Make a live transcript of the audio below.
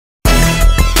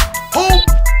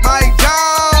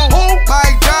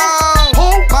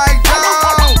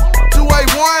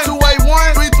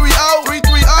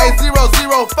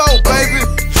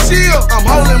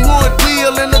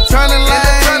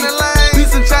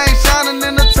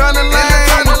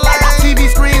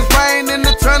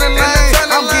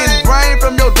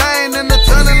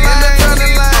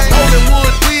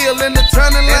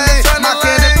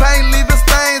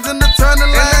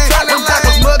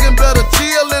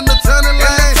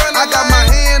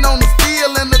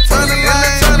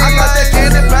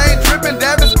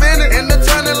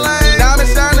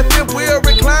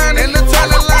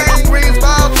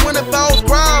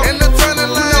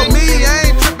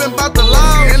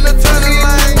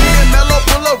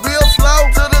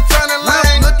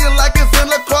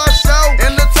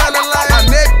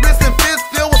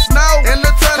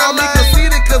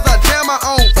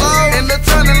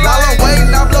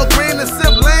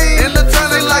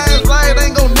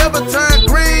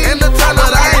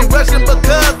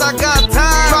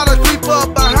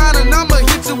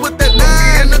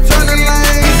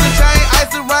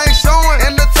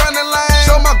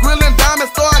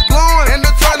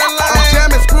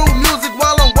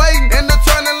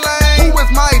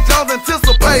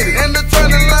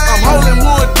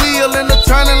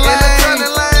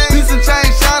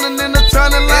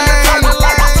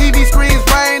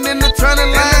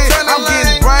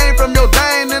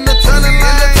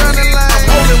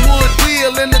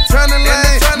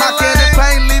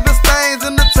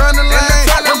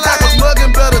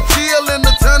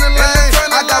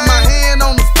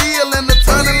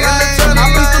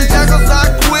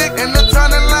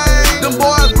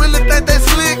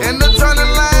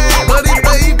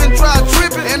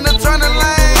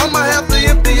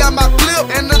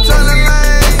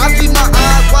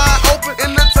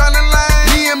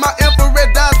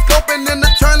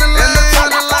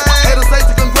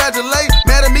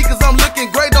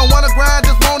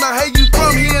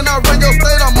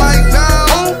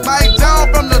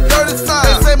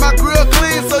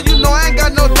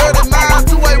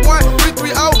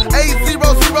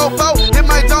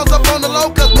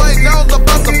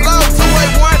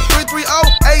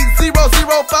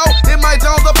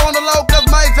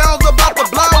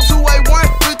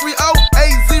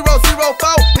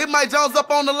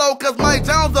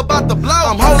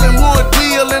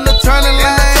wheel in the turning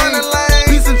lane.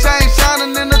 Piece and chain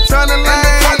shining in the turning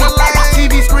lane.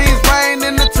 TV screens rain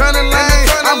in the turning lane.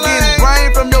 I'm getting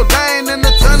brain from your dame in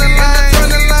the turning lane.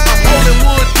 I'm holding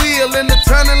wood wheel in the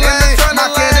turning lane. My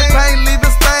candy paint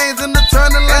leaving stains in the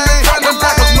turning lane. Them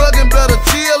packers mugging better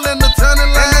chill in the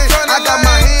turning lane. I got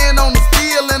my hand on the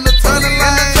steel in the turning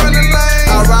lane.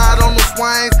 I ride on the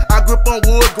swings, I grip on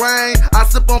wood grain. I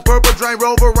sip on purple drain,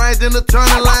 Rover range in the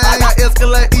turning lane. I got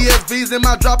Escalade ESVs in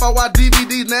my drop, I watch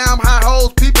DVDs. Now I'm high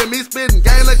hoes peeping me, spitting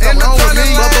game like I'm home with me.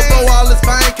 But before all this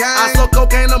fame came, I sold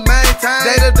cocaine to maintain.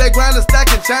 Day to day grinding,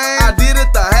 stacking change. I did it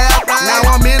the half time.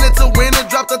 Now I'm in it to win it.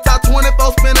 Drop the top 24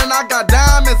 spinning. I got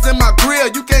diamonds in my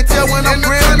grill. You